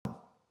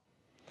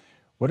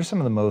What are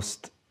some of the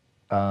most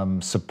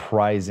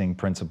surprising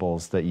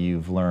principles that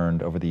you've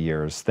learned over the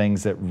years,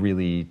 things that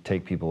really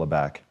take people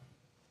aback?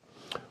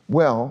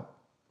 Well,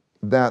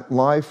 that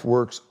life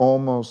works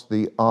almost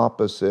the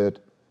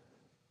opposite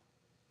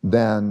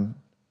than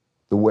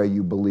the way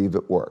you believe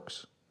it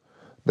works.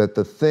 That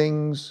the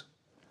things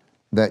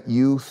that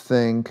you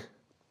think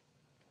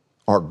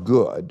are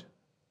good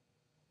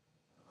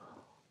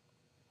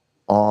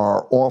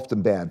are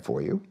often bad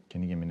for you.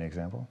 Can you give me an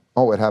example?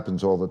 Oh, it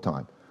happens all the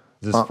time.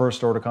 Is this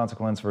first order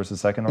consequence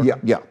versus second order?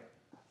 Yeah.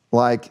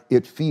 Like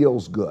it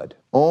feels good.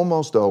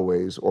 Almost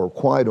always, or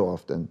quite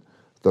often,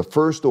 the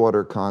first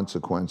order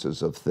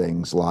consequences of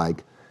things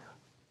like,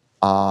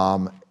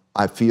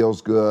 it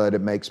feels good,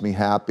 it makes me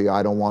happy,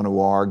 I don't want to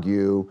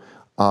argue,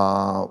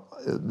 I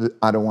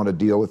don't want to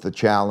deal with the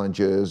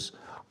challenges,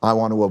 I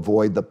want to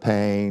avoid the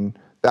pain,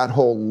 that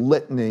whole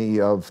litany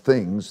of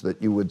things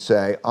that you would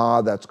say,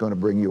 that's going to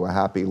bring you a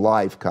happy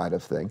life kind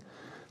of thing.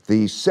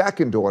 The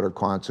second order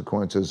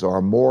consequences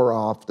are more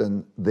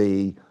often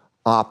the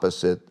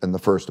opposite than the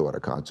first order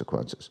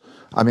consequences.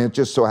 I mean, it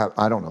just so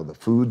I don't know, the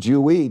foods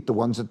you eat, the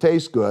ones that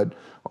taste good,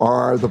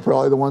 are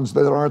probably the ones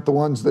that aren't the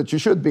ones that you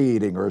should be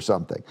eating or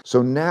something.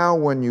 So now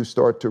when you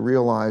start to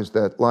realize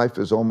that life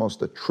is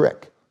almost a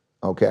trick,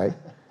 okay?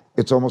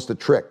 It's almost a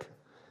trick.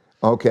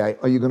 Okay,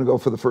 are you going to go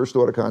for the first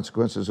order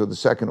consequences or the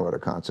second order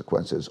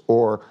consequences?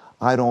 Or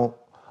I don't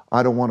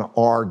want to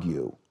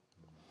argue,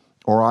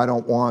 or I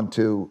don't want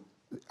to,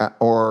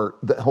 or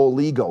the whole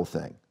ego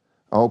thing.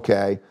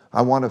 Okay,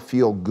 I want to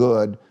feel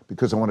good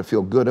because I want to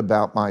feel good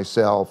about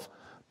myself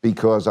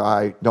because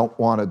I don't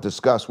want to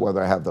discuss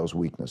whether I have those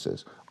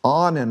weaknesses.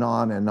 On and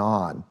on and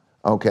on.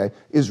 Okay,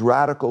 is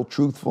radical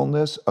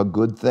truthfulness a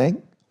good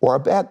thing or a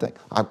bad thing?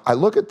 I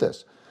look at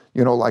this.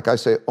 You know, like I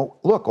say, oh,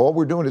 look, all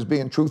we're doing is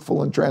being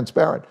truthful and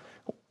transparent.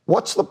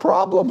 What's the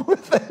problem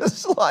with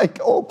this?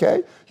 Like,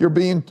 okay, you're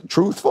being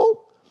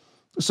truthful?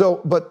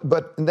 So, but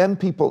then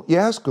people, you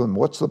ask them,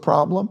 what's the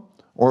problem?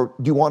 Or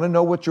do you want to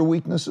know what your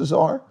weaknesses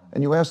are?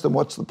 And you ask them,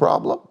 what's the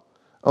problem?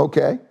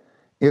 Okay,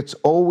 it's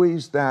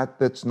always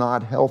that's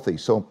not healthy.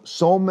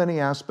 So many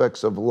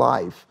aspects of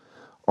life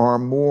are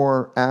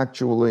more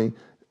actually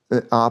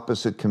the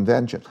opposite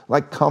convention.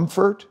 Like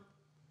comfort,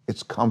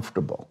 it's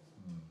comfortable.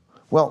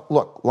 Well,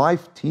 look,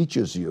 life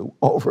teaches you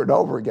over and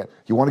over again.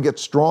 You want to get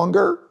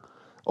stronger?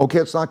 Okay,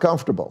 it's not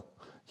comfortable.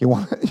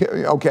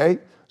 Okay?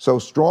 So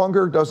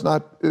stronger does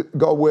not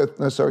go with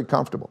necessarily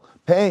comfortable.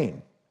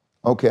 Pain,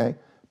 okay?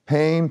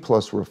 Pain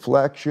plus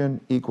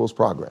reflection equals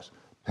progress.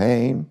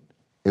 Pain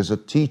is a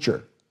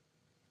teacher.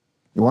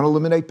 You want to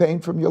eliminate pain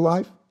from your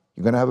life?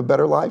 You're going to have a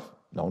better life?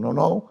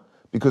 No,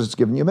 because it's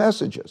giving you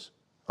messages,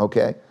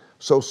 okay?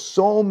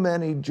 So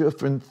many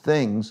different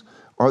things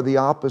are the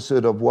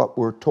opposite of what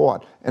we're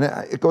taught. And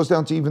it goes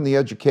down to even the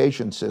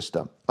education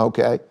system,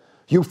 okay?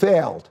 You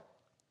failed.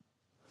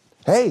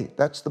 Hey,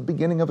 that's the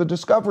beginning of a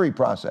discovery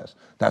process.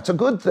 That's a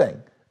good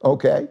thing,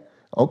 okay?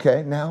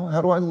 Okay, now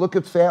how do I look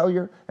at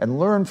failure and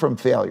learn from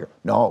failure?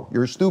 No,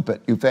 you're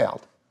stupid, you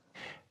failed.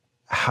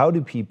 How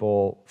do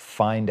people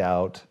find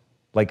out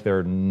like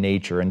their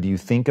nature? And do you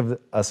think of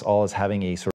us all as having a sort